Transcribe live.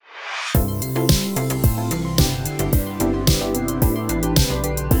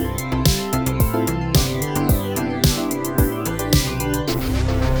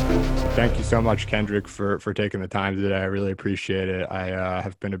thank you so much, Kendrick, for taking the time today. I really appreciate it. I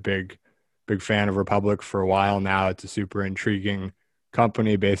have been a big fan of Republic for a while now. It's a super intriguing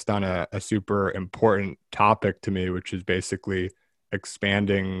company based on a super important topic to me, which is basically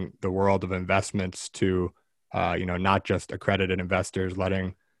expanding the world of investments to, not just accredited investors,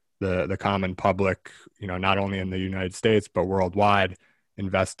 letting the common public, not only in the United States but worldwide,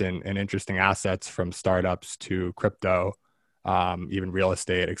 invest in interesting assets from startups to crypto, even real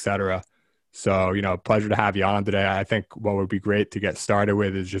estate, et cetera. So, pleasure to have you on today. I think what would be great to get started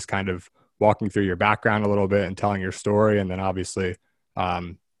with is just kind of walking through your background a little bit and telling your story. And then obviously,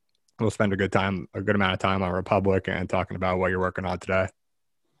 um, we'll spend a good amount of time on Republic and talking about what you're working on today.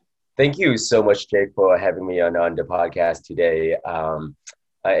 Thank you so much, Jake, for having me on the podcast today,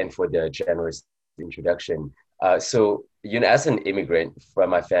 and for the generous introduction. As an immigrant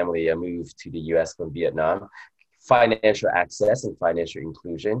from my family, I moved to the US from Vietnam. Financial access and financial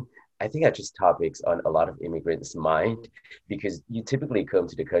inclusion, I think, are just topics on a lot of immigrants' mind because you typically come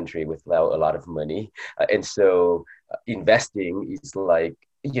to the country without a lot of money. Investing is like,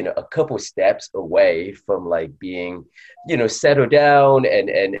 a couple steps away from like being, settled down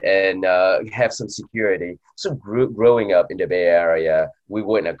and have some security. So growing up in the Bay Area, we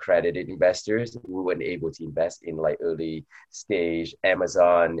weren't accredited investors. We weren't able to invest in like early stage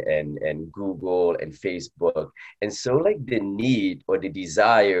Amazon and Google and Facebook. And so like the need or the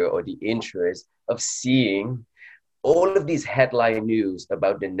desire or the interest of seeing all of these headline news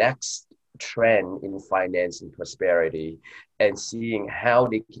about the next trend in finance and prosperity and seeing how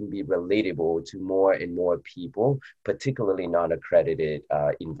they can be relatable to more and more people, particularly non-accredited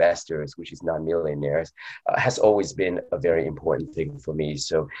investors, which is non-millionaires, has always been a very important thing for me.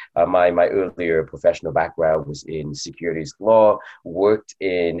 So my earlier professional background was in securities law, worked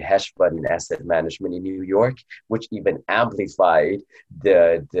in hedge fund and asset management in New York, which even amplified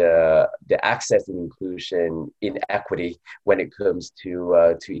the access and inclusion in equity when it comes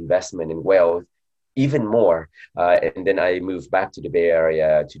to investment and wealth even more. And then I moved back to the Bay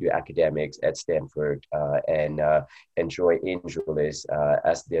Area to do academics at Stanford and joined AngelList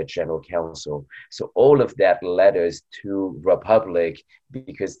as their general counsel. So all of that led us to Republic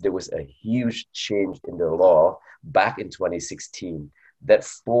because there was a huge change in the law back in 2016 that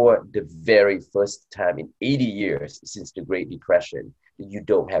for the very first time in 80 years since the Great Depression, you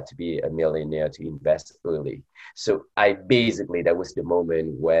don't have to be a millionaire to invest early. So that was the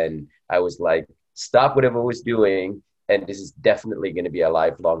moment when I was like, stop whatever I was doing. And this is definitely going to be a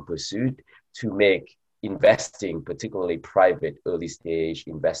lifelong pursuit to make investing, particularly private early stage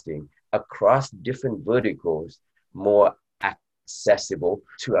investing across different verticals, more accessible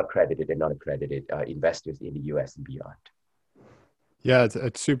to accredited and non-accredited investors in the US and beyond. Yeah,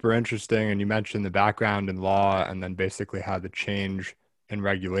 it's super interesting. And you mentioned the background in law and then basically how the change in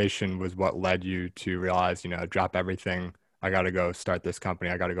regulation was what led you to realize, drop everything. I got to go start this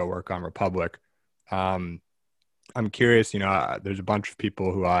company. I got to go work on Republic. Um, I'm curious, there's a bunch of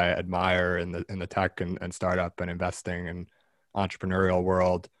people who I admire in the tech and startup and investing and entrepreneurial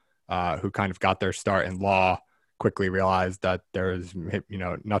world, who kind of got their start in law, quickly realized that there's,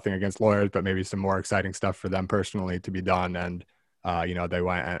 nothing against lawyers, but maybe some more exciting stuff for them personally to be done. And, they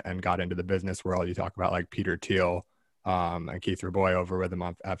went and got into the business world. You talk about like Peter Thiel, and Keith Raboy over with him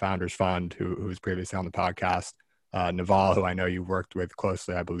at Founders Fund, who was previously on the podcast. Naval, who I know you worked with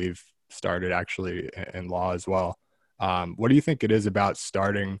closely, I believe started actually in law as well. What do you think it is about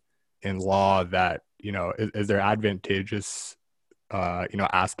starting in law that, is there advantageous,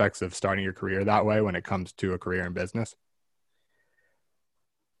 aspects of starting your career that way when it comes to a career in business?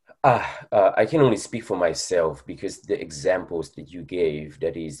 I can only speak for myself because the examples that you gave,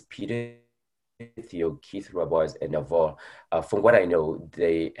 that is Peter Thiel, Keith Rabois, and Naval, from what I know,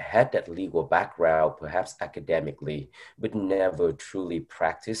 they had that legal background, perhaps academically, but never truly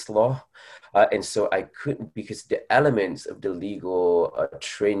practiced law. And so I couldn't, because the elements of the legal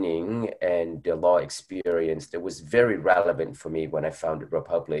training and the law experience that was very relevant for me when I founded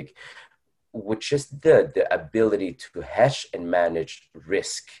Republic, which is the ability to hedge and manage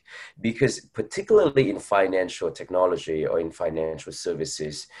risk. Because particularly in financial technology or in financial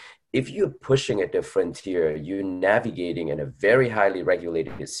services, if you're pushing at the frontier, you're navigating in a very highly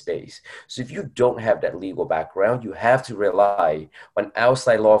regulated space. So if you don't have that legal background, you have to rely on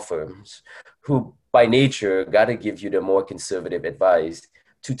outside law firms who by nature got to give you the more conservative advice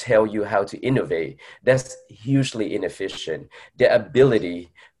to tell you how to innovate. That's hugely inefficient. The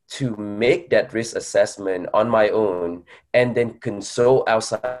ability to make that risk assessment on my own and then consult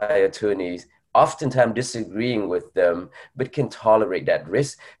outside attorneys oftentimes disagreeing with them, but can tolerate that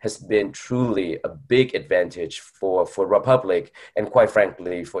risk has been truly a big advantage for Republic and quite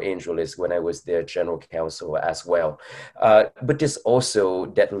frankly for AngelList when I was their general counsel as well. But there's also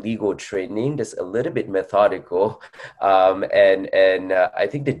that legal training that's a little bit methodical, and I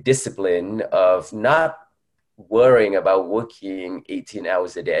think the discipline of not worrying about working 18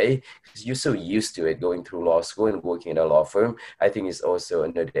 hours a day because you're so used to it going through law school and working in a law firm. I think is also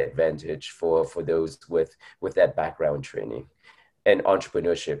another advantage for those with that background training. And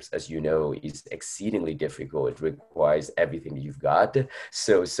entrepreneurships, as you know, is exceedingly difficult. It requires everything you've got.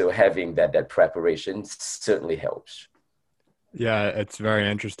 So having that preparation certainly helps. Yeah, it's very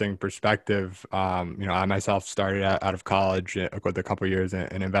interesting perspective. I myself started out of college with a couple years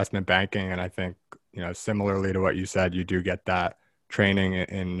in investment banking, and I think, similarly to what you said, you do get that training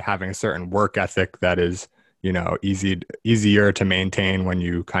in having a certain work ethic that is, easier to maintain when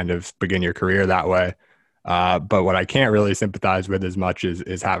you kind of begin your career that way. But what I can't really sympathize with as much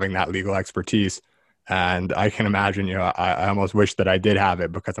is having that legal expertise. And I can imagine, I almost wish that I did have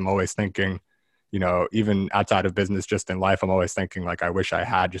it because I'm always thinking, even outside of business, just in life, I'm always thinking like, I wish I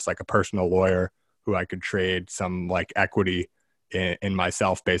had just like a personal lawyer who I could trade some like equity in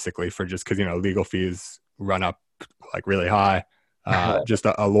myself basically for just because, legal fees run up like really high. Just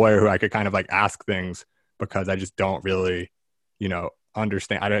a lawyer who I could kind of like ask things because I just don't really,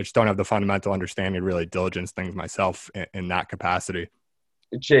 understand. I just don't have the fundamental understanding to really diligence things myself in that capacity.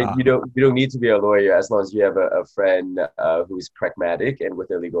 Jake, Uh, you don't need to be a lawyer as long as you have a friend who's pragmatic and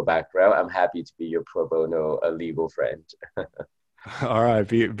with a legal background. I'm happy to be your pro bono a legal friend. all right,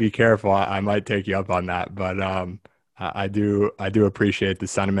 be careful. I might take you up on that, but I do appreciate the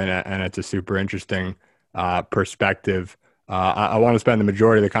sentiment, and it's a super interesting perspective. I want to spend the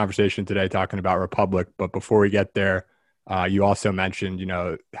majority of the conversation today talking about Republic, but before we get there, you also mentioned,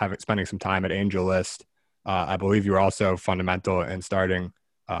 having spending some time at AngelList. I believe you were also fundamental in starting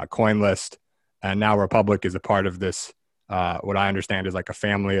CoinList, and now Republic is a part of this. What I understand is like a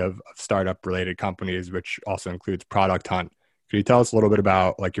family of startup related companies, which also includes Product Hunt. Could you tell us a little bit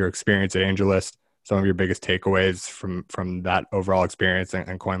about like your experience at AngelList, some of your biggest takeaways from that overall experience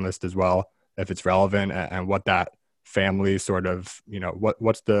and CoinList as well, if it's relevant, and what that family sort of,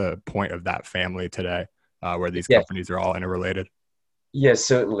 what's the point of that family today, where these Yeah, companies are all interrelated? yes,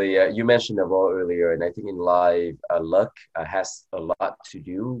 certainly. You mentioned Naval earlier, and I think in life, luck has a lot to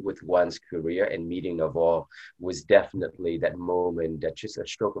do with one's career. And meeting Naval was definitely that moment, that just a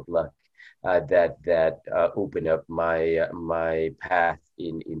stroke of luck that opened up my path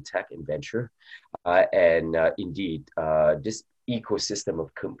in tech and venture. And indeed, this ecosystem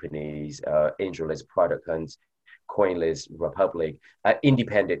of companies, AngelList, Product Hunt, CoinList, Republic,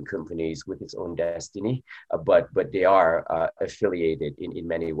 independent companies with its own destiny, but they are affiliated in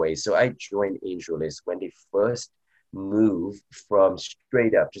many ways. So I joined AngelList when they first moved from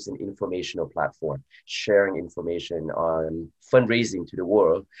straight up just an informational platform, sharing information on fundraising to the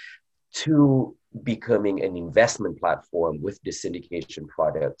world, to becoming an investment platform with the syndication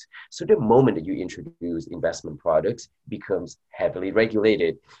product. So the moment that you introduce investment products becomes heavily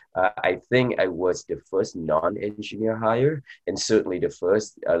regulated. I think I was the first non-engineer hire and certainly the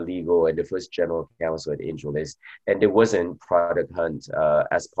first legal and the first general counsel at AngelList. And there wasn't Product Hunt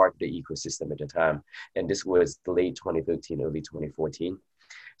as part of the ecosystem at the time. And this was late 2013, early 2014.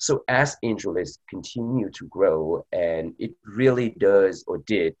 So as AngelList continue to grow, and it really does or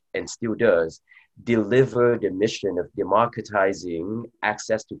did and still does deliver the mission of democratizing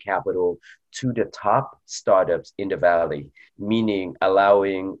access to capital to the top startups in the valley, meaning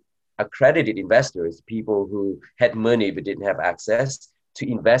allowing accredited investors, people who had money but didn't have access, to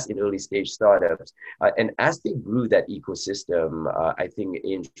invest in early stage startups. And as they grew that ecosystem, I think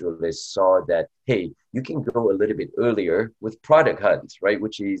AngelList saw that, hey, you can go a little bit earlier with Product Hunt, right?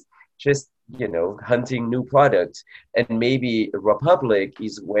 Which is just, hunting new products. And maybe Republic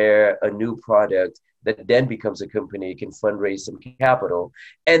is where a new product that then becomes a company can fundraise some capital.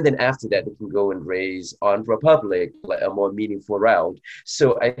 And then after that, they can go and raise on Republic like a more meaningful round.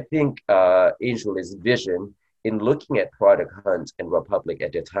 So I think AngelList's vision in looking at Product Hunt and Republic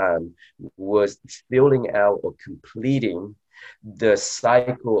at the time was filling out or completing the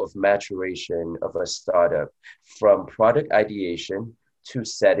cycle of maturation of a startup from product ideation to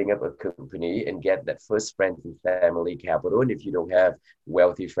setting up a company and get that first friends and family capital. And if you don't have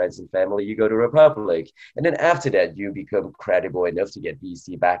wealthy friends and family, you go to Republic. And then after that, you become credible enough to get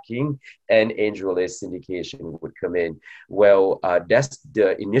VC backing and AngelList syndication would come in. Well, that's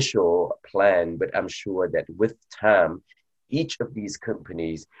the initial plan, but I'm sure that with time, each of these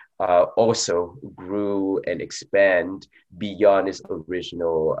companies also grew and expand beyond its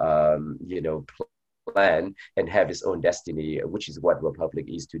original, plan and have its own destiny, which is what Republic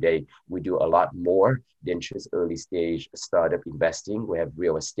is today. We do a lot more than just early stage startup investing. We have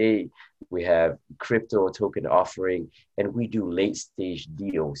real estate, we have crypto token offering, and we do late stage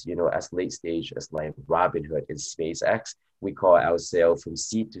deals, as late stage as like Robinhood and SpaceX. We call ourselves from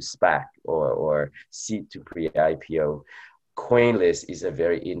seed to SPAC or seed to pre-IPO. CoinList is a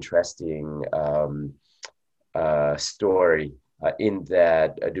very interesting story in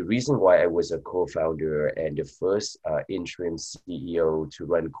that the reason why I was a co-founder and the first interim CEO to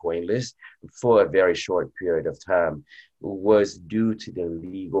run CoinList for a very short period of time was due to the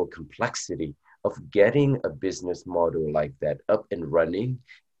legal complexity of getting a business model like that up and running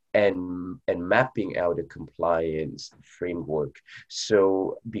and mapping out a compliance framework.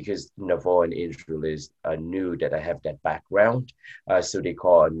 So because Naval and AngelList knew that I have that background, so they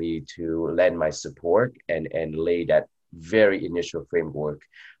called me to lend my support and lay that very initial framework.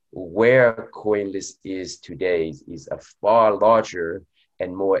 Where CoinList is today is a far larger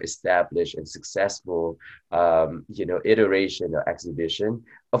and more established and successful, iteration or exhibition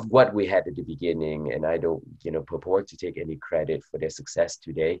of what we had at the beginning. And I don't, purport to take any credit for their success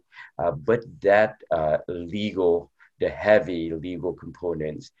today, but that the heavy legal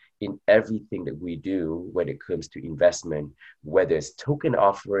components in everything that we do when it comes to investment, whether it's token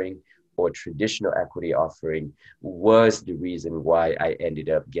offering or traditional equity offering, was the reason why I ended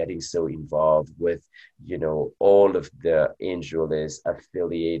up getting so involved with, all of the AngelList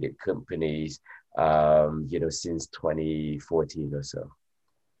affiliated companies, since 2014 or so.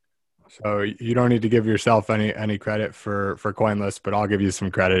 So you don't need to give yourself any credit for CoinList, but I'll give you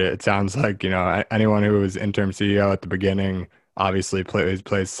some credit. It sounds like, anyone who was interim CEO at the beginning obviously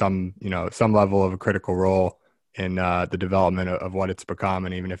plays some, some level of a critical role in the development of what it's become.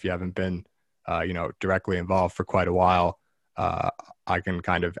 And even if you haven't been, directly involved for quite a while, I can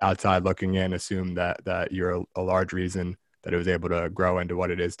kind of outside looking in assume that you're a large reason that it was able to grow into what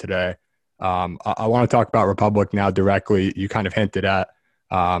it is today. I want to talk about Republic now directly. You kind of hinted at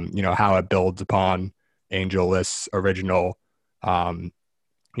how it builds upon AngelList's original,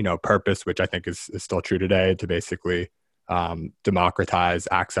 purpose, which I think is still true today, to basically democratize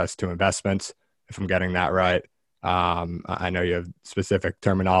access to investments, if I'm getting that right. I know you have specific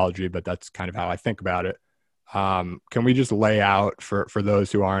terminology, but that's kind of how I think about it. Can we just lay out for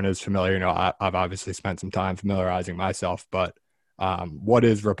those who aren't as familiar, I've obviously spent some time familiarizing myself, but what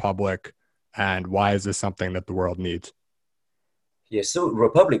is Republic and why is this something that the world needs? Yeah, so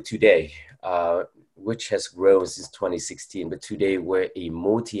Republic today, which has grown since 2016, but today we're a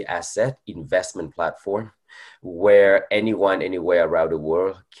multi-asset investment platform where anyone, anywhere around the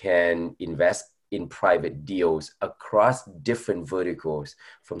world can invest in private deals across different verticals,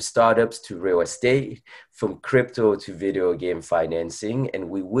 from startups to real estate, from crypto to video game financing. And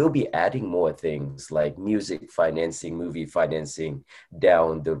we will be adding more things like music financing, movie financing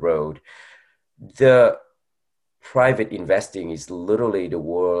down the road. The private investing is literally the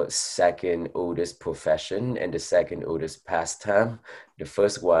world's second oldest profession and the second oldest pastime. The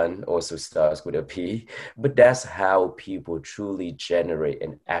first one also starts with a P, but that's how people truly generate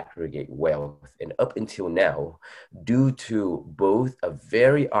and aggregate wealth. And up until now, due to both a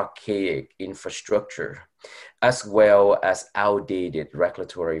very archaic infrastructure as well as outdated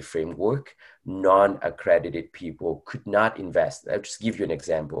regulatory framework, non-accredited people could not invest. I'll just give you an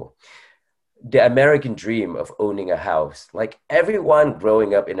example. The American dream of owning a house. Like everyone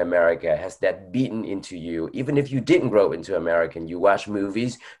growing up in America has that beaten into you. Even if you didn't grow into America and you watch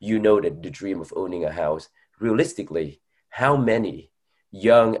movies, you know that the dream of owning a house. Realistically, how many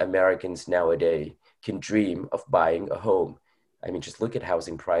young Americans nowadays can dream of buying a home? I mean, just look at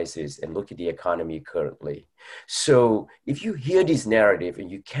housing prices and look at the economy currently. So if you hear this narrative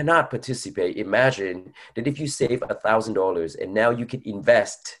and you cannot participate, imagine that if you save $1,000 and now you can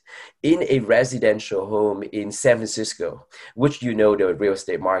invest in a residential home in San Francisco, which the real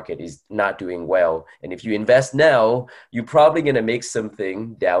estate market is not doing well. And if you invest now, you're probably going to make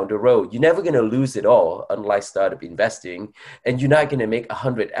something down the road. You're never going to lose it all, unlike startup investing. And you're not going to make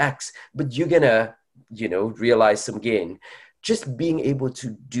 100x, but you're going to, realize some gain. Just being able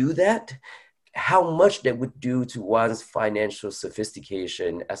to do that, how much that would do to one's financial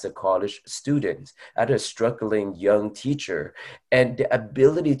sophistication as a college student, as a struggling young teacher, and the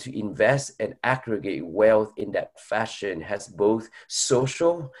ability to invest and aggregate wealth in that fashion has both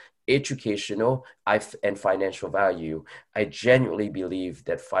social educational and financial value. I genuinely believe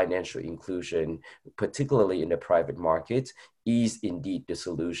that financial inclusion, particularly in the private market, is indeed the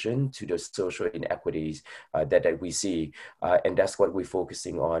solution to the social inequities that we see. And that's what we're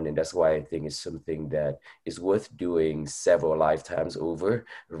focusing on. And that's why I think it's something that is worth doing several lifetimes over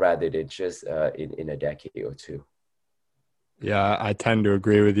rather than just in a decade or two. Yeah, I tend to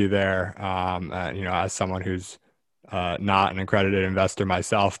agree with you there. As someone who's not an accredited investor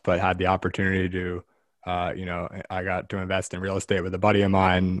myself, but had the opportunity to, I got to invest in real estate with a buddy of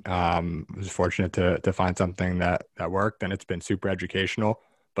mine. Was fortunate to find something that worked, and it's been super educational.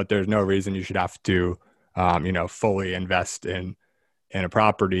 But there's no reason you should have to, fully invest in a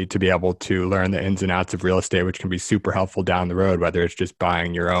property to be able to learn the ins and outs of real estate, which can be super helpful down the road, whether it's just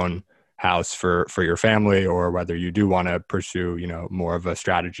buying your own house for your family, or whether you do want to pursue, more of a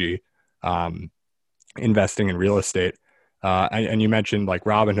strategy, investing in real estate. And you mentioned like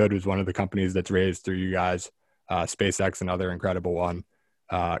Robinhood was one of the companies that's raised through you guys, SpaceX, another incredible one,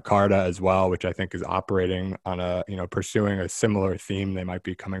 Carta as well, which I think is operating on pursuing a similar theme. They might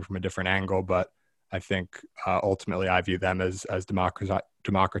be coming from a different angle, but I think ultimately I view them as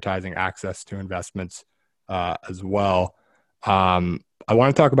democratizing access to investments as well. I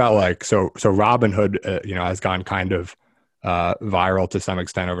want to talk about so Robinhood, has gone kind of viral to some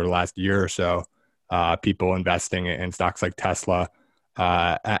extent over the last year or so. People investing in stocks like Tesla,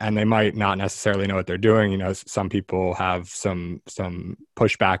 and they might not necessarily know what they're doing. Some people have some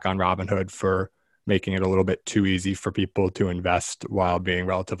pushback on Robinhood for making it a little bit too easy for people to invest while being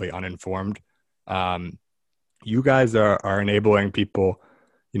relatively uninformed. You guys are enabling people,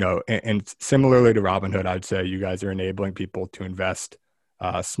 and similarly to Robinhood, I'd say you guys are enabling people to invest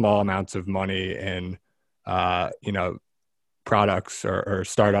small amounts of money in, products or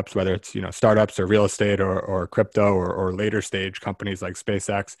startups, whether it's, startups or real estate or crypto or later stage companies like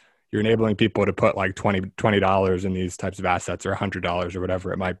SpaceX. You're enabling people to put like $20 in these types of assets, or $100 or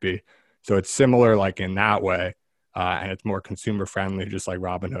whatever it might be. So it's similar like in that way, and it's more consumer friendly, just like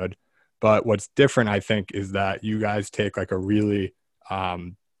Robinhood. But what's different, I think, is that you guys take like a really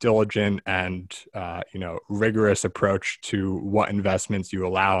diligent and rigorous approach to what investments you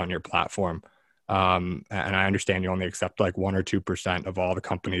allow on your platform. And I understand you only accept like 1 or 2% of all the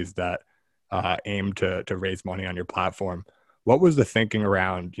companies that aim to raise money on your platform. What was the thinking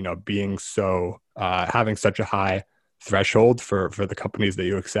around being so having such a high threshold for the companies that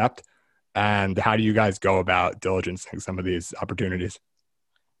you accept, and how do you guys go about diligencing some of these opportunities?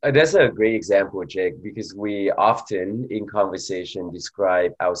 That's a great example, Jake, because we often in conversation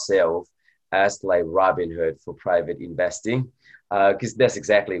describe ourselves as like Robinhood for private investing, because that's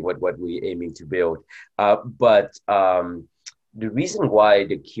exactly what we're aiming to build. But the reason why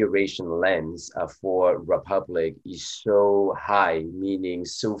the curation lens for Republic is so high, meaning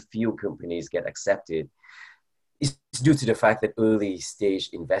so few companies get accepted, is due to the fact that early stage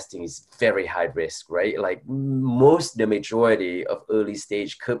investing is very high risk, right? Like the majority of early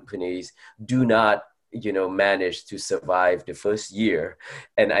stage companies do not, manage to survive the first year.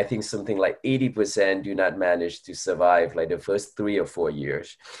 And I think something like 80% do not manage to survive like the first 3 or 4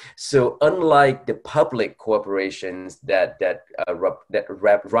 years. So unlike the public corporations that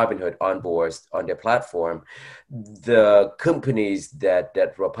Robinhood onboards on their platform, the companies that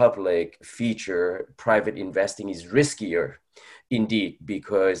Republic feature private investing is riskier indeed,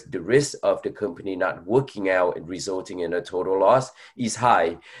 because the risk of the company not working out and resulting in a total loss is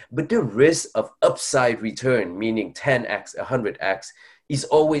high. But the risk of upside return, meaning 10x, 100x, is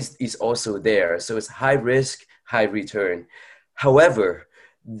also there. So it's high risk, high return. However,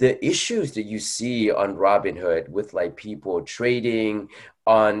 the issues that you see on Robinhood with like people trading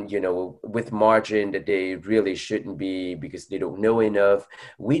on, with margin that they really shouldn't be because they don't know enough.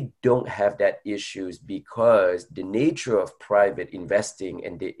 We don't have that issues because the nature of private investing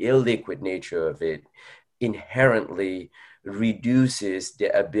and the illiquid nature of it inherently reduces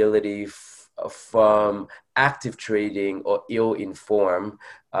the ability from active trading or ill-informed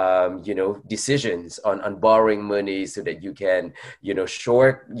decisions on borrowing money so that you can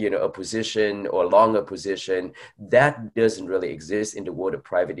short a position or long a position. That doesn't really exist in the world of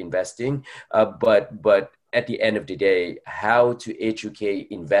private investing. But at the end of the day, how to educate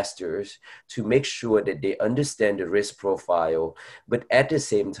investors to make sure that they understand the risk profile, but at the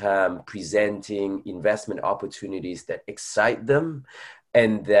same time presenting investment opportunities that excite them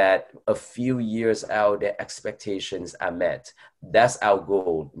and that a few years out, their expectations are met. That's our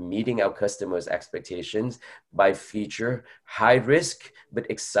goal, meeting our customers' expectations by feature high risk, but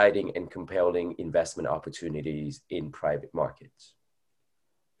exciting and compelling investment opportunities in private markets.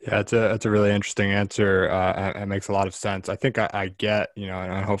 Yeah, it's a really interesting answer. It makes a lot of sense. I think I get,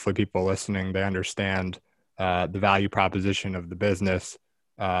 and hopefully people listening, they understand the value proposition of the business.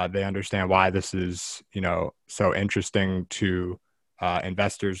 They understand why this is, so interesting to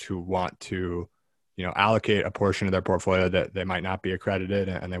investors who want to, allocate a portion of their portfolio that they might not be accredited,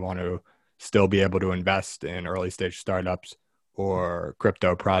 and they want to still be able to invest in early stage startups or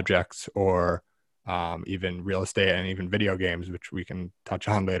crypto projects or even real estate and even video games, which we can touch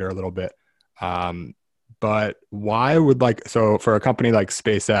on later a little bit. Um, but why would so for a company like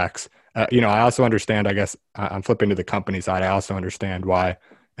SpaceX, I also understand, I guess I'm flipping to the company side. I also understand why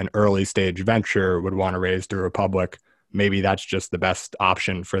an early stage venture would want to raise through a public. Maybe that's just the best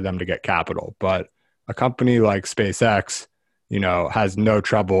option for them to get capital. But a company like SpaceX, has no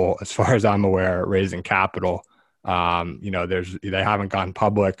trouble, as far as I'm aware, raising capital. They haven't gone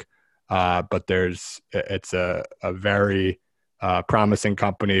public, but it's a very promising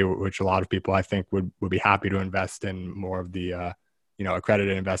company, which a lot of people I think would be happy to invest in more of the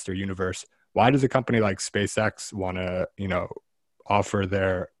accredited investor universe. Why does a company like SpaceX want to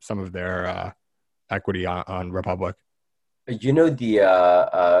offer some of their equity on Republic? Not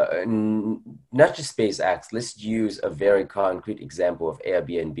just SpaceX, let's use a very concrete example of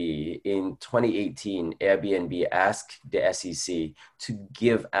Airbnb. In 2018, Airbnb asked the SEC to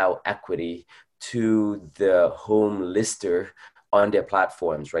give out equity to the home lister on their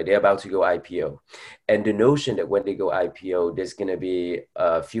platforms, right? They're about to go IPO. And the notion that when they go IPO, there's going to be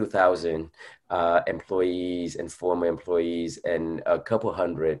a few thousand employees and former employees and a couple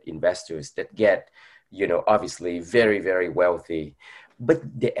hundred investors that get obviously very, very wealthy. But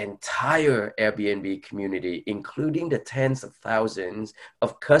the entire Airbnb community, including the tens of thousands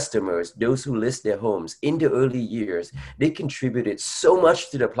of customers, those who list their homes in the early years, they contributed so much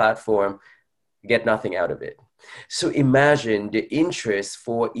to the platform, get nothing out of it. So imagine the interest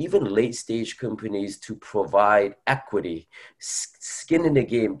for even late stage companies to provide equity, skin in the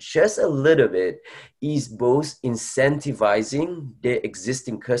game, just a little bit, is both incentivizing their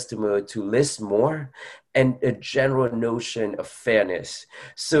existing customer to list more and a general notion of fairness.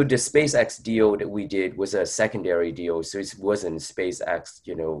 So the SpaceX deal that we did was a secondary deal. So it wasn't SpaceX,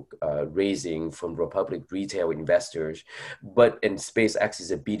 raising from Republic retail investors, and SpaceX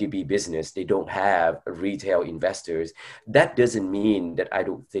is a B2B business. They don't have retail investors. That doesn't mean that I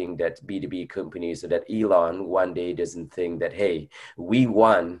don't think that B2B companies or that Elon one day doesn't think that, hey, we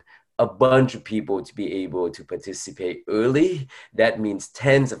won a bunch of people to be able to participate early. That means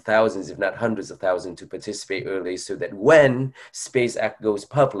tens of thousands, if not hundreds of thousands, to participate early so that when SpaceX goes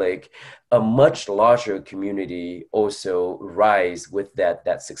public, a much larger community also rise with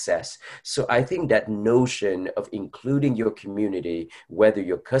that success. So I think that notion of including your community, whether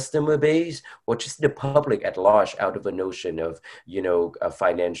your customer base or just the public at large, out of a notion of,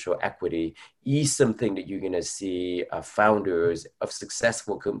 financial equity, is something that you're going to see founders of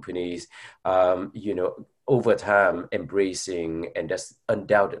successful companies, over time embracing, and that's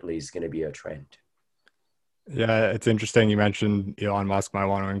undoubtedly is going to be a trend. Yeah, it's interesting. You mentioned Elon Musk might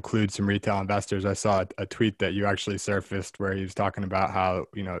want to include some retail investors. I saw a tweet that you actually surfaced where he was talking about how,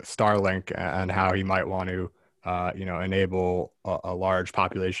 Starlink and how he might want to, enable a large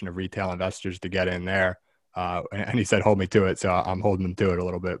population of retail investors to get in there. And he said, hold me to it. So I'm holding him to it a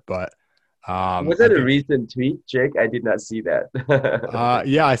little bit. But Was I that a think, recent tweet, Jake? I did not see that.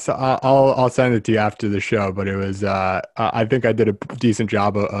 yeah, I saw, I'll send it to you after the show, but it was, I think I did a decent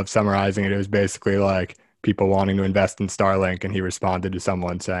job of summarizing it. It was basically like people wanting to invest in Starlink, and he responded to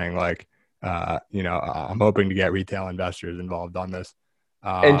someone saying like, I'm hoping to get retail investors involved on this.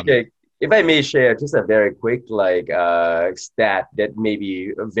 And Um, Jake, if I may share just a very quick stat that may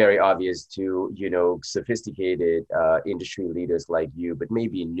be very obvious to sophisticated industry leaders like you, but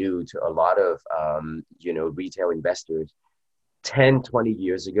maybe new to a lot of retail investors. 10, 20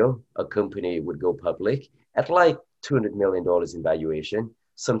 years ago, a company would go public at like $200 million in valuation,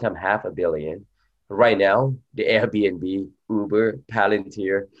 sometimes half a billion. Right now, the Airbnb, Uber,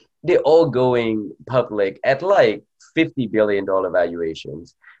 Palantir, they're all going public at like $50 billion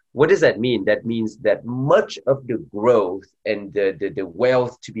valuations. What does that mean? That means that much of the growth and the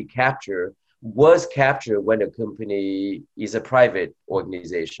wealth to be captured was captured when a company is a private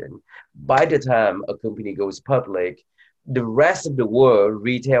organization. By the time a company goes public, the rest of the world,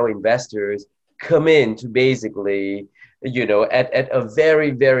 retail investors, come in to basically, at a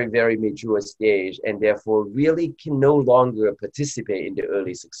very, very, very mature stage, and therefore really can no longer participate in the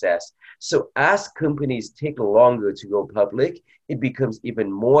early success. So as companies take longer to go public, it becomes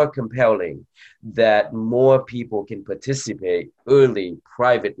even more compelling that more people can participate early,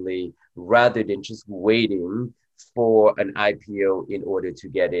 privately, rather than just waiting for an IPO in order to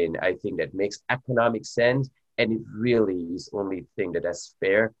get in. I think that makes economic sense. And it really is only thing that's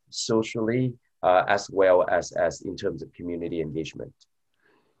fair socially, as well as in terms of community engagement.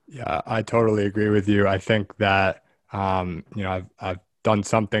 Yeah, I totally agree with you. I think that I've done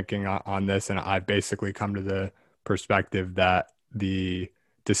some thinking on this, and I've basically come to the perspective that the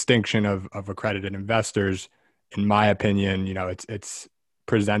distinction of accredited investors, in my opinion, it's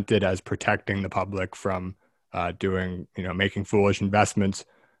presented as protecting the public from doing, making foolish investments,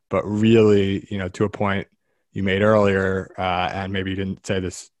 but really, to a point you made earlier, and maybe you didn't say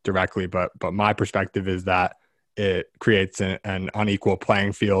this directly, but my perspective is that it creates an unequal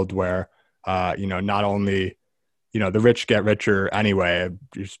playing field where, not only, the rich get richer anyway,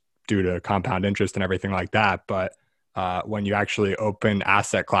 just due to compound interest and everything like that. But when you actually open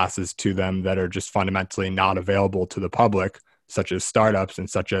asset classes to them that are just fundamentally not available to the public, such as startups and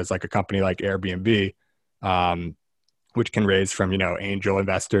such as like a company like Airbnb, um, which can raise from, angel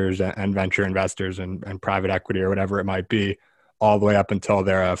investors and venture investors and private equity or whatever it might be, all the way up until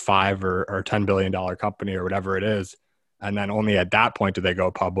they're a $5 or $10 billion company or whatever it is. And then only at that point do they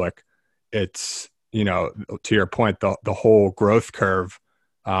go public. It's, to your point, the whole growth curve,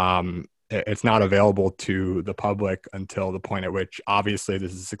 it's not available to the public until the point at which, obviously,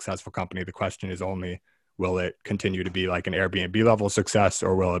 this is a successful company. The question is only, will it continue to be like an Airbnb level success,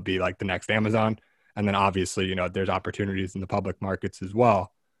 or will it be like the next Amazon? And then obviously, there's opportunities in the public markets as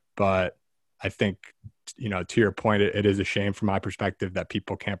well. But I think, to your point, it is a shame from my perspective that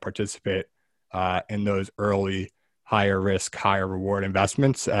people can't participate in those early higher risk, higher reward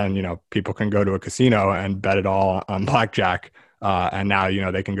investments. And, people can go to a casino and bet it all on blackjack. And now,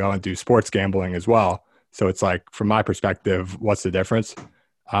 they can go and do sports gambling as well. So it's like, from my perspective, what's the difference?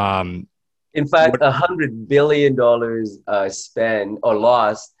 In fact, What, $100 billion spent or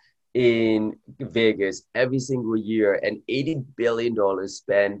lost in Vegas every single year, and $80 billion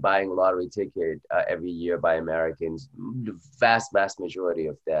spent buying lottery ticket every year by Americans. The vast majority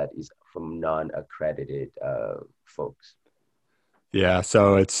of that is from non-accredited folks. Yeah,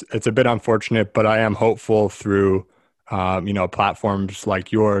 so it's a bit unfortunate, but I am hopeful through platforms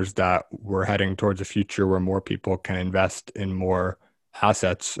like yours that we're heading towards a future where more people can invest in more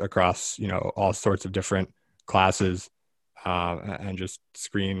assets across all sorts of different classes, and just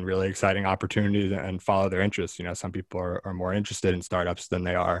screen really exciting opportunities and follow their interests. Some people are more interested in startups than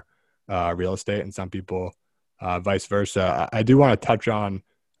they are real estate, and some people vice versa. I do want to touch on,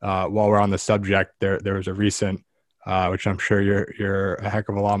 while we're on the subject, there was a recent, which I'm sure you're a heck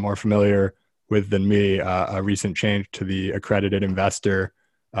of a lot more familiar with than me, a recent change to the accredited investor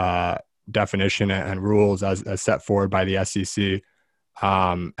definition and rules as set forward by the SEC.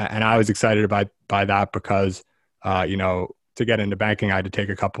 And I was excited by that because, to get into banking, I had to take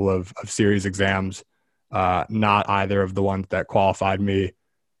a couple of series exams, not either of the ones that qualified me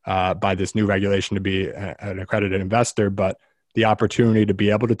by this new regulation to be an accredited investor, but the opportunity to be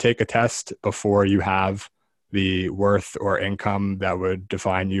able to take a test before you have the worth or income that would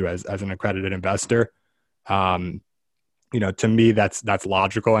define you as an accredited investor. Um, to me, that's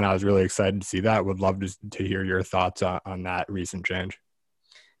logical, and I was really excited to see that. Would love to hear your thoughts on that recent change.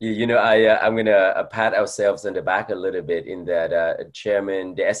 I'm gonna pat ourselves on the back a little bit in that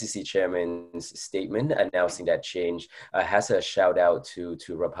the SEC chairman's statement announcing that change has a shout out to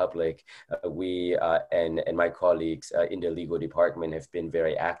Republic. We and my colleagues in the legal department have been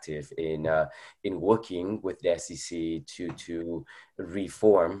very active in working with the SEC to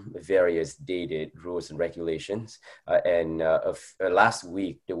reform various dated rules and regulations. Last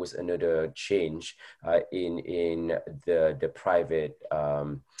week there was another change in the private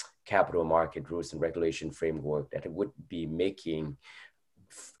capital market rules and regulation framework that would be making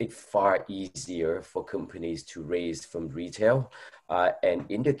it far easier for companies to raise from retail. And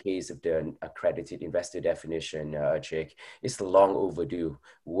in the case of the accredited investor definition, Jake, it's long overdue.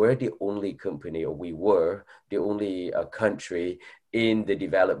 We're the only company, or we were the only country in the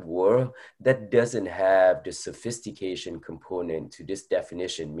developed world that doesn't have the sophistication component to this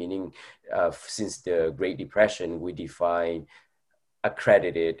definition, meaning since the Great Depression, we define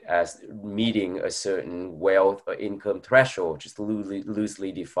accredited as meeting a certain wealth or income threshold, just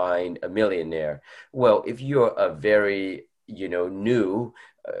loosely defined a millionaire. Well, if you're a very new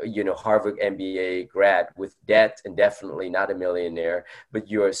Harvard MBA grad with debt and definitely not a millionaire, but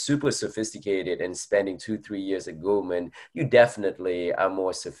you're super sophisticated and spending 2, 3 years at Goldman, you definitely are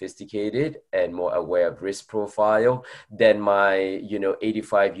more sophisticated and more aware of risk profile than my,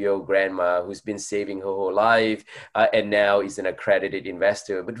 85-year-old grandma who's been saving her whole life and now is an accredited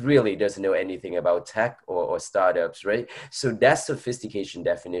investor, but really doesn't know anything about tech or startups, right? So that sophistication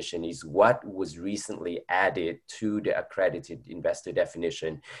definition is what was recently added to the accredited investor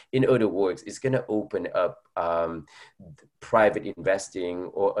definition. In other words, it's going to open up private investing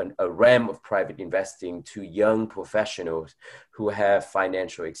or a realm of private investing to young professionals who have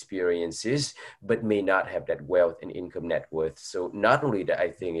financial experiences but may not have that wealth and income net worth. So not only that, I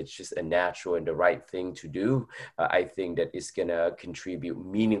think it's just a natural and the right thing to do, I think that it's going to contribute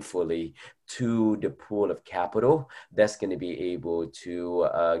meaningfully to the pool of capital that's going to be able to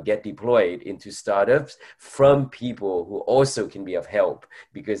get deployed into startups from people who also can be of help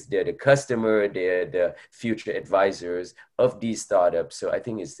because they're the customer, they're the future advisors of these startups. So I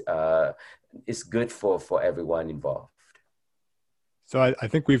think it's good for everyone involved. So I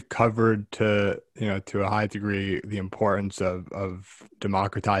think we've covered to a high degree the importance of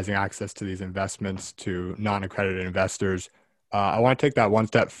democratizing access to these investments to non-accredited investors. I want to take that one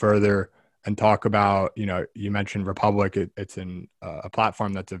step further and talk about, you mentioned Republic. It's a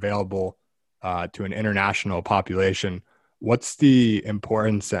platform that's available to an international population. What's the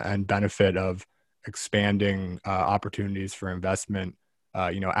importance and benefit of expanding opportunities for investment,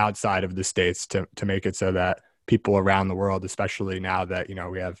 outside of the States to make it so that people around the world, especially now that,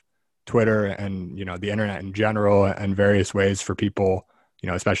 we have Twitter and, the internet in general and various ways for people,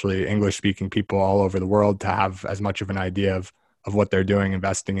 especially English speaking people all over the world to have as much of an idea of what they're doing,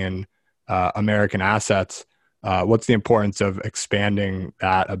 investing in American assets. What's the importance of expanding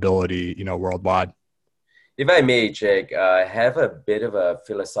that ability, worldwide? If I may, Jake, have a bit of a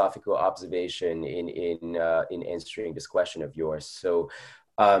philosophical observation in answering this question of yours. So,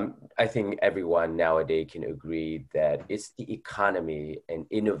 I think everyone nowadays can agree that it's the economy and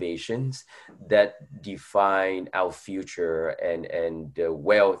innovations that define our future and the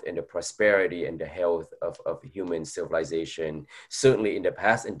wealth and the prosperity and the health of human civilization, certainly in the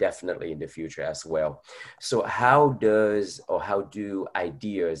past and definitely in the future as well. So how do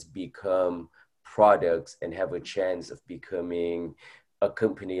ideas become products and have a chance of becoming a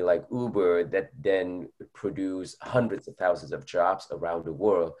company like Uber that then produce hundreds of thousands of jobs around the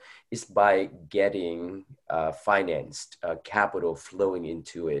world is by getting financed capital flowing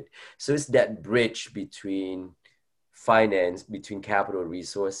into it. So it's that bridge between finance, between capital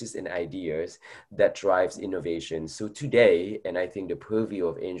resources and ideas that drives innovation. So today, and I think the purview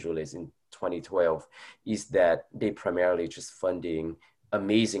of AngelList in 2012 is that they primarily just funding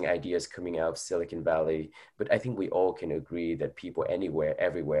amazing ideas coming out of Silicon Valley. But I think we all can agree that people anywhere,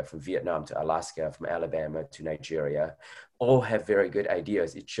 everywhere, from Vietnam to Alaska, from Alabama to Nigeria, all have very good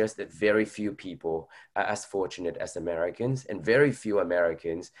ideas. It's just that very few people are as fortunate as Americans, and very few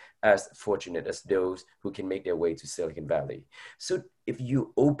Americans as fortunate as those who can make their way to Silicon Valley. So if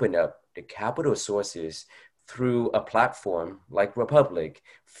you open up the capital sources through a platform like Republic,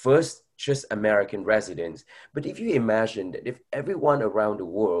 first just American residents. But if you imagine that if everyone around the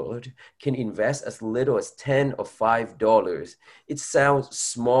world can invest as little as 10 or $5, it sounds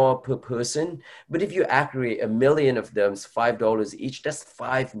small per person. But if you aggregate a million of them, $5 each, that's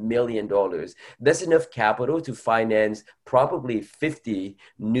 $5 million. That's enough capital to finance probably 50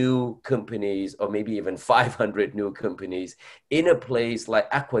 new companies or maybe even 500 new companies in a place like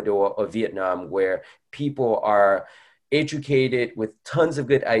Ecuador or Vietnam, where people are educated with tons of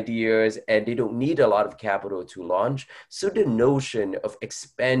good ideas and they don't need a lot of capital to launch. So the notion of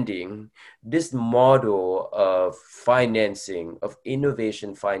expanding this model of financing, of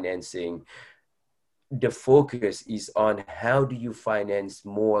innovation financing, the focus is on how do you finance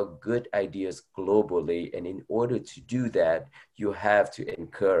more good ideas globally. And in order to do that, you have to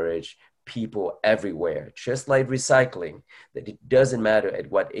encourage people everywhere, just like recycling, that it doesn't matter at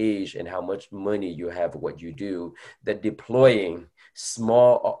what age and how much money you have, what you do, that deploying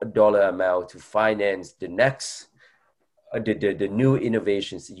small dollar amount to finance the next the new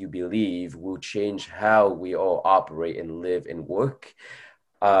innovations that you believe will change how we all operate and live and work.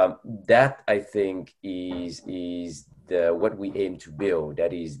 That I think is the what we aim to build.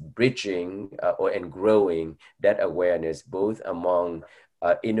 That is bridging and growing that awareness both among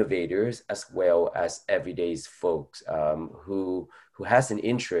innovators as well as everyday folks who has an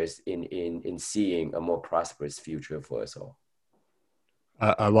interest in seeing a more prosperous future for us all.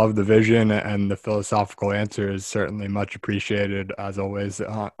 I love the vision, and the philosophical answer is certainly much appreciated as always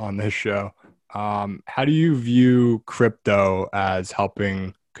on this show. How do you view crypto as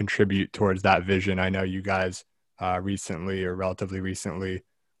helping contribute towards that vision? I know you guys recently or relatively recently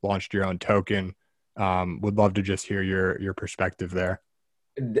launched your own token. Would love to just hear your perspective there.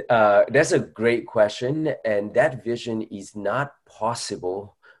 That's a great question, and that vision is not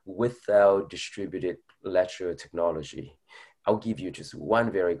possible without distributed ledger technology. I'll give you just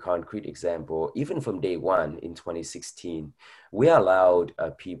one very concrete example. Even from day one in 2016, we allowed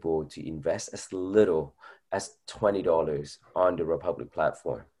people to invest as little as $20 on the Republic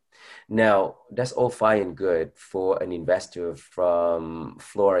platform. Now, that's all fine and good for an investor from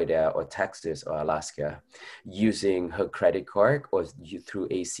Florida or Texas or Alaska using her credit card or through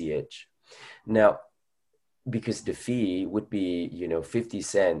ACH. Now, because the fee would be, 50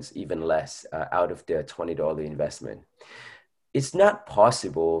 cents, even less, out of the $20 investment. It's not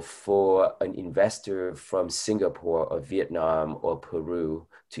possible for an investor from Singapore or Vietnam or Peru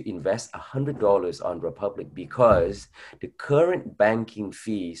to invest $100 on Republic because the current banking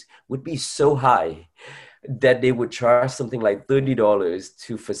fees would be so high that they would charge something like $30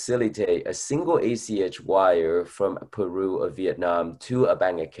 to facilitate a single ACH wire from Peru or Vietnam to a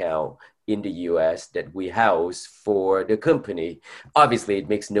bank account in the US that we house for the company. Obviously, it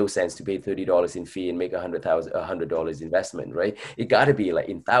makes no sense to pay $30 in fee and make $100 investment, right? It got to be like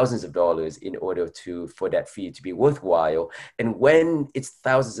in thousands of dollars in order for that fee to be worthwhile. And when it's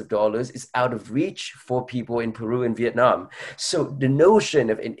thousands of dollars, it's out of reach for people in Peru and Vietnam. So the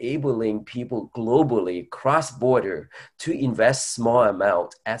notion of enabling people globally, cross-border, to invest small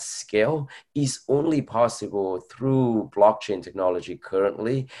amount at scale is only possible through blockchain technology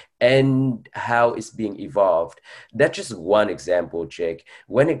currently and how it's being evolved. That's just one example, Jake.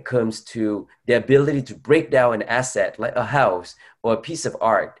 When it comes to the ability to break down an asset like a house or a piece of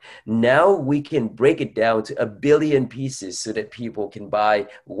art, now we can break it down to a billion pieces so that people can buy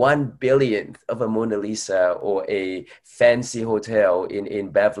 1 billionth of a Mona Lisa or a fancy hotel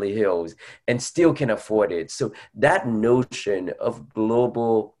in Beverly Hills and still can afford it. So that notion of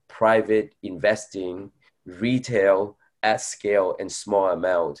global private investing, retail, at scale and small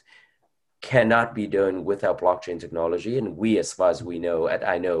amount cannot be done without blockchain technology. And we, as far as we know, and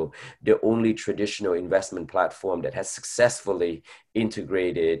I know, the only traditional investment platform that has successfully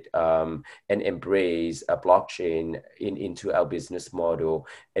integrated and embraced a blockchain into our business model.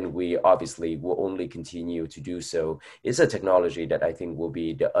 And we obviously will only continue to do so. It's a technology that I think will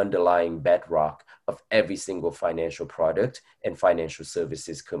be the underlying bedrock of every single financial product and financial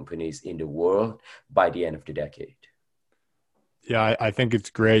services companies in the world by the end of the decade. Yeah, I think it's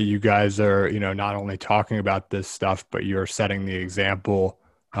great. You guys are, not only talking about this stuff, but you're setting the example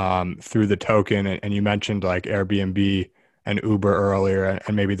through the token. And you mentioned like Airbnb and Uber earlier,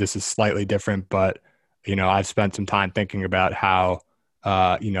 and maybe this is slightly different, but I've spent some time thinking about how,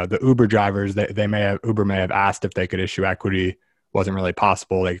 the Uber drivers, Uber may have asked if they could issue equity, wasn't really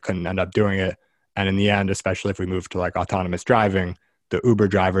possible. They couldn't end up doing it. And in the end, especially if we move to like autonomous driving, the Uber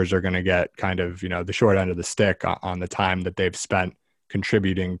drivers are going to get kind of, the short end of the stick on the time that they've spent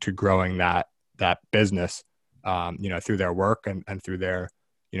contributing to growing that business, through their work and through their,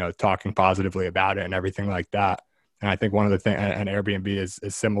 talking positively about it and everything like that. And I think one of the things, and Airbnb is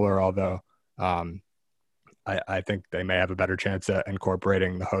similar, although I think they may have a better chance at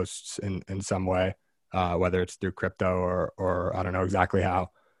incorporating the hosts in some way, whether it's through crypto or I don't know exactly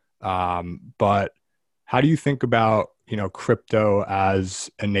how. But how do you think about, crypto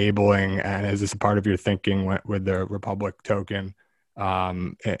as enabling, and is this a part of your thinking with the Republic token,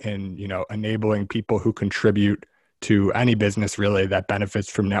 and, enabling people who contribute to any business really that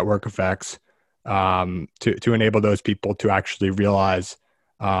benefits from network effects, to enable those people to actually realize,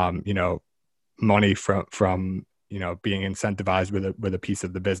 money from, being incentivized with a piece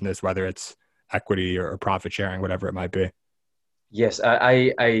of the business, whether it's equity or profit sharing, whatever it might be. Yes,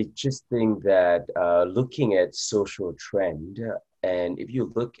 I just think that looking at social trend, and if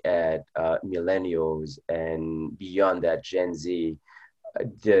you look at millennials and beyond that, Gen Z,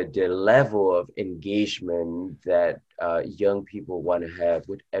 the level of engagement that young people want to have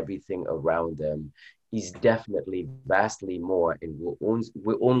with everything around them is definitely vastly more and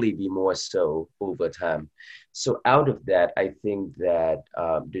will only be more so over time. So out of that, I think that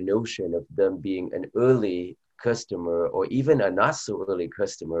the notion of them being an early customer or even a not so early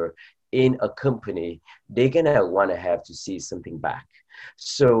customer in a company, they're gonna want to have to see something back.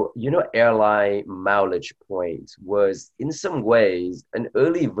 So, airline mileage points was in some ways an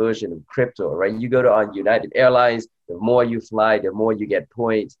early version of crypto, right? You go to on United Airlines, the more you fly, the more you get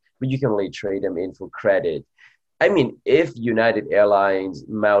points, but you can only trade them in for credit. I mean, if United Airlines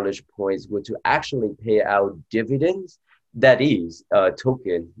mileage points were to actually pay out dividends, that is a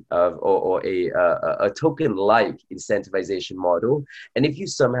token of or a token like incentivization model. And if you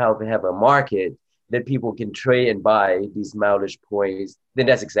somehow have a market that people can trade and buy these mileage points, then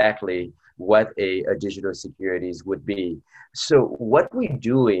that's exactly what a digital securities would be. So what we're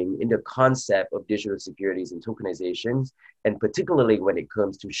doing in the concept of digital securities and tokenizations, and particularly when it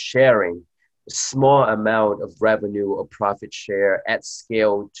comes to sharing small amount of revenue or profit share at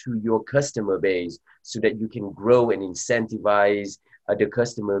scale to your customer base so that you can grow and incentivize the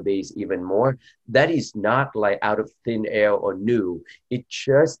customer base even more. That is not like out of thin air or new. It's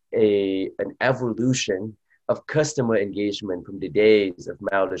just an evolution of customer engagement from the days of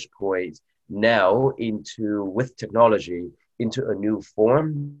mileage points now into with technology into a new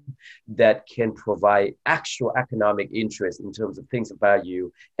form that can provide actual economic interest in terms of things of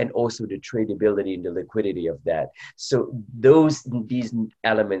value and also the tradability and the liquidity of that. So these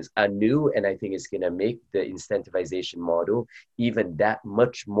elements are new, and I think it's going to make the incentivization model even that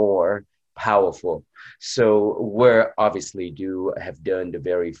much more powerful. So we're obviously do have done the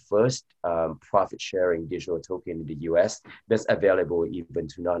very first profit sharing digital token in the US that's available even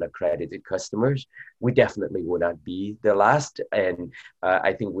to non-accredited customers. We definitely will not be the last. And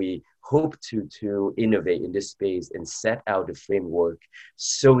I think we hope to innovate in this space and set out the framework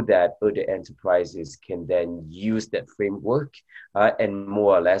so that other enterprises can then use that framework and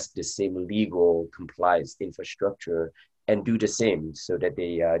more or less the same legal compliance infrastructure and do the same so that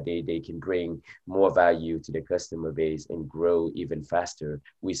they can bring more value to the customer base and grow even faster.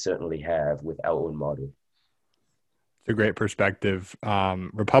 We certainly have with our own model. It's a great perspective.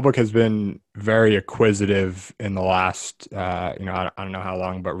 Republic has been very acquisitive in the last, I don't know how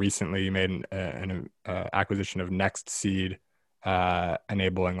long, but recently you made an acquisition of NextSeed,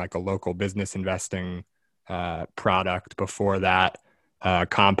 enabling like a local business investing product. Before that,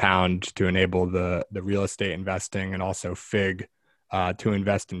 Compound to enable the real estate investing, and also Fig to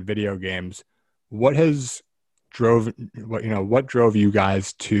invest in video games. What has what drove you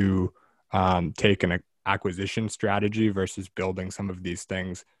guys to take an acquisition strategy versus building some of these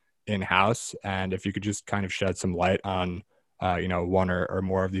things in-house? And if you could just kind of shed some light on one or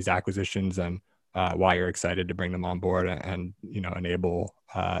more of these acquisitions, and why you're excited to bring them on board and enable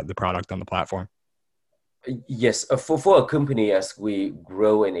the product on the platform. Yes, for a company as we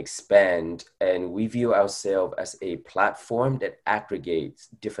grow and expand, and we view ourselves as a platform that aggregates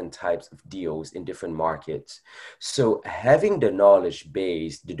different types of deals in different markets. So having the knowledge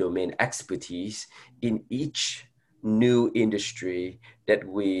base, the domain expertise in each new industry that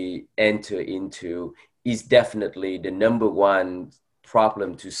we enter into is definitely the number one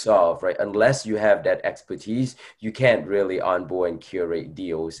problem to solve, right? Unless you have that expertise, you can't really onboard and curate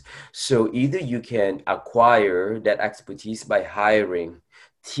deals. So either you can acquire that expertise by hiring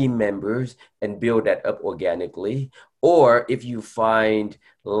team members and build that up organically, or if you find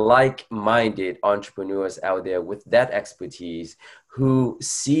like-minded entrepreneurs out there with that expertise who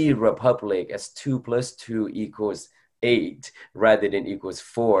see Republic as 2 plus 2 equals 8 rather than equals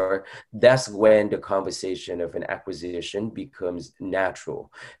 4, that's when the conversation of an acquisition becomes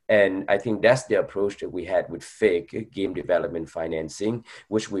natural. And I think that's the approach that we had with Fig, game development financing,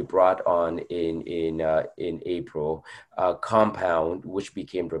 which we brought on in April, Compound, which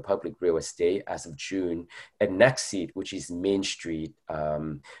became Republic Real Estate as of June, and NextSeed, which is Main Street,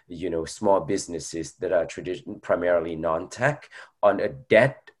 small businesses that are primarily non-tech on a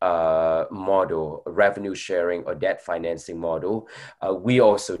debt model, a revenue sharing or debt financing model. We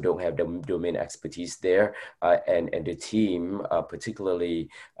also don't have the domain expertise there. And the team, particularly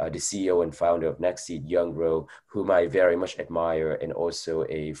the CEO and founder of NextSeed, Young Ro, whom I very much admire, and also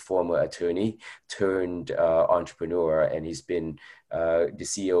a former attorney turned entrepreneur. And he's been the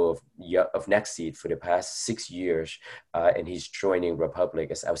CEO of NextSeed for the past 6 years, and he's joining Republic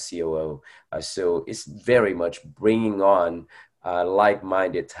as our COO. So it's very much bringing on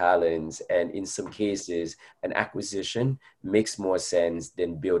like-minded talents, and in some cases an acquisition makes more sense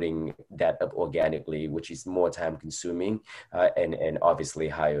than building that up organically, which is more time consuming and obviously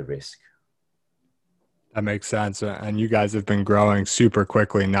higher risk. That makes sense. And you guys have been growing super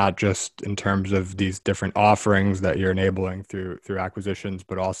quickly, not just in terms of these different offerings that you're enabling through acquisitions,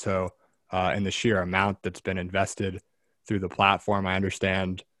 but also in the sheer amount that's been invested through the platform. I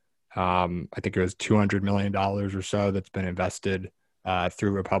understand, I think it was $200 million or so that's been invested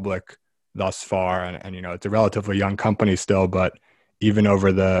through Republic thus far. And it's a relatively young company still, but even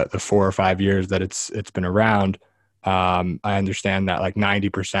over the 4 or 5 years that it's been around, I understand that like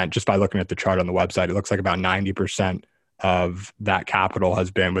 90%, just by looking at the chart on the website, it looks like about 90% of that capital has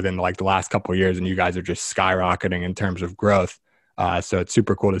been within like the last couple of years, and you guys are just skyrocketing in terms of growth. So it's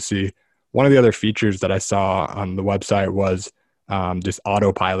super cool to see. one of the other features that I saw on the website was this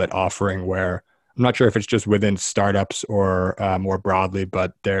autopilot offering where I'm not sure if it's just within startups or more broadly,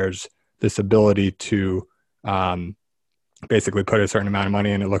 but there's this ability to um, basically put a certain amount of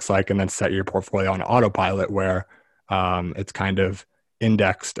money in, it looks like, and then set your portfolio on autopilot where it's kind of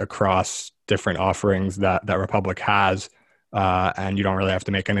indexed across different offerings that Republic has, and you don't really have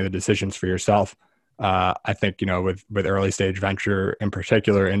to make any of the decisions for yourself. I think, with early stage venture in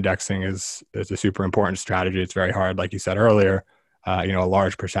particular, indexing is a super important strategy. It's very hard, like you said earlier. A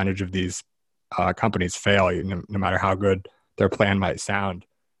large percentage of these companies fail, no matter how good their plan might sound.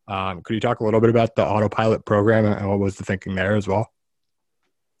 Could you talk a little bit about the autopilot program and what was the thinking there as well?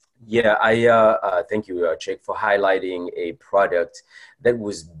 Yeah, I thank you, Jake, for highlighting a product that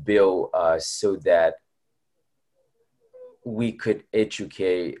was built so that we could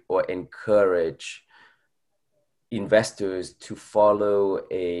educate or encourage investors to follow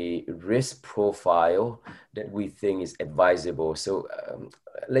a risk profile that we think is advisable. So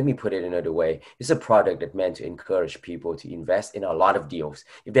let me put it another way. It's a product that meant to encourage people to invest in a lot of deals.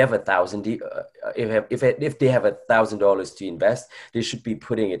 If they have if they have $1,000 to invest, they should be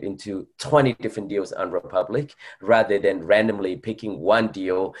putting it into 20 different deals on Republic rather than randomly picking one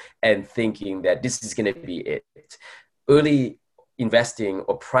deal and thinking that this is going to be it. Early investing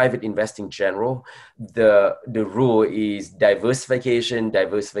or private investing in general, the rule is diversification,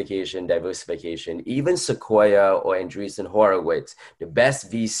 diversification, diversification. Even Sequoia or Andreessen Horowitz, the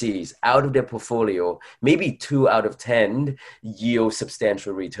best VCs out of their portfolio, maybe 2 out of 10 yield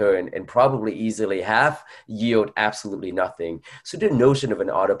substantial return, and probably easily half yield absolutely nothing. So the notion of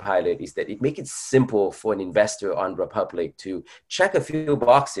an autopilot is that it makes it simple for an investor on Republic to check a few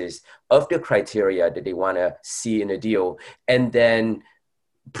boxes of the criteria that they want to see in a deal, and then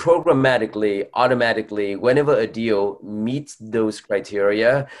programmatically, automatically, whenever a deal meets those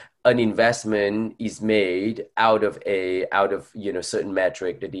criteria, an investment is made out of certain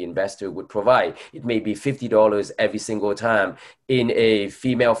metric that the investor would provide. It may be $50 every single time in a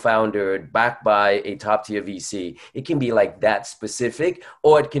female founder backed by a top tier VC. It can be like that specific,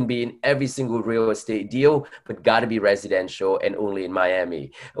 or it can be in every single real estate deal, but got to be residential and only in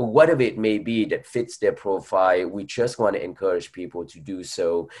Miami. Whatever it may be that fits their profile, we just want to encourage people to do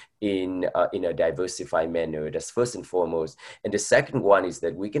so in a diversified manner. That's first and foremost. And the second one is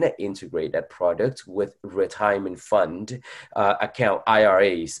that we're going to integrate that product with retirement fund account,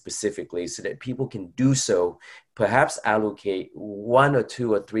 IRA specifically, so that people can do so, perhaps allocate 1 or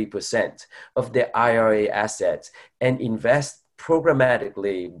 2 or 3% of their IRA assets and invest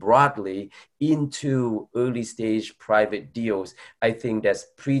programmatically, broadly into early stage private deals. I think that's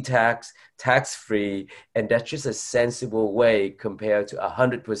pre-tax, tax-free, and that's just a sensible way compared to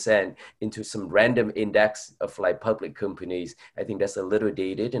 100% into some random index of like public companies. I think that's a little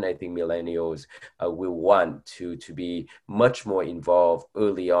dated, and I think millennials will want to be much more involved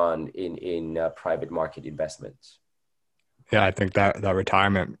early on in private market investments. Yeah, I think that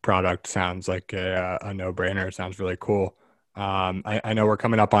retirement product sounds like a no-brainer. It sounds really cool. I know we're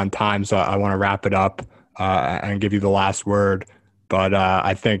coming up on time, so I want to wrap it up and give you the last word. But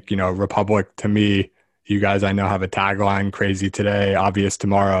I think, Republic, to me, you guys I know have a tagline: crazy today, obvious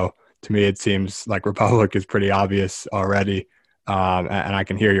tomorrow. To me, it seems like Republic is pretty obvious already. And I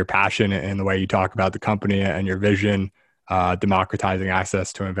can hear your passion in the way you talk about the company and your vision, democratizing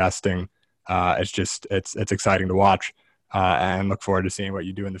access to investing. It's exciting to watch, and look forward to seeing what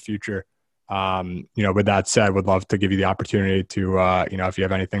you do in the future. With that said, would love to give you the opportunity to, if you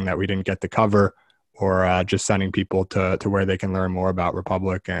have anything that we didn't get to cover, or just sending people to where they can learn more about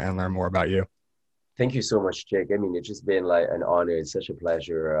Republic and learn more about you. Thank you so much, Jake. I mean, it's just been like an honor. It's such a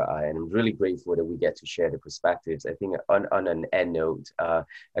pleasure. And I'm really grateful that we get to share the perspectives. I think on an end note, I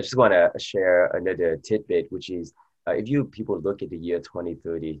just want to share another tidbit, which is if you people look at the year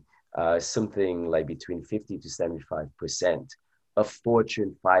 2030, something like between 50 to 75% of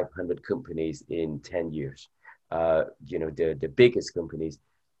Fortune 500 companies in 10 years, the biggest companies,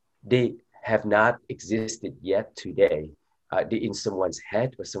 they have not existed yet today. They're in someone's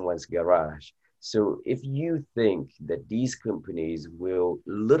head or someone's garage. So if you think that these companies will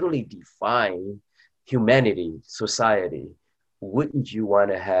literally define humanity, society, wouldn't you want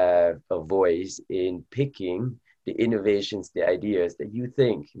to have a voice in picking the innovations, the ideas that you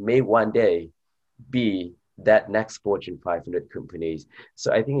think may one day be that next Fortune 500 companies?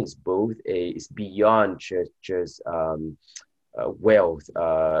 So I think it's beyond just wealth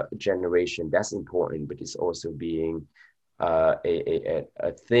generation. That's important, but it's also being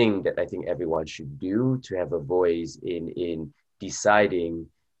a thing that I think everyone should do to have a voice in deciding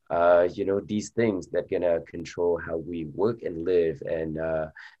these things that gonna control how we work and live and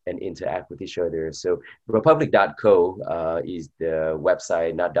interact with each other. So republic.co is the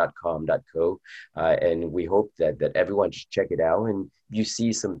website, not .com.co, and we hope that everyone should check it out. And you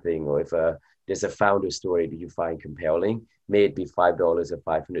see something, or if there's a founder story that you find compelling, may it be $5 or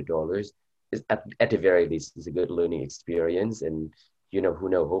 $500, at the very least, it's a good learning experience. And who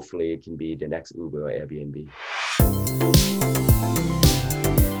know, hopefully it can be the next Uber or Airbnb.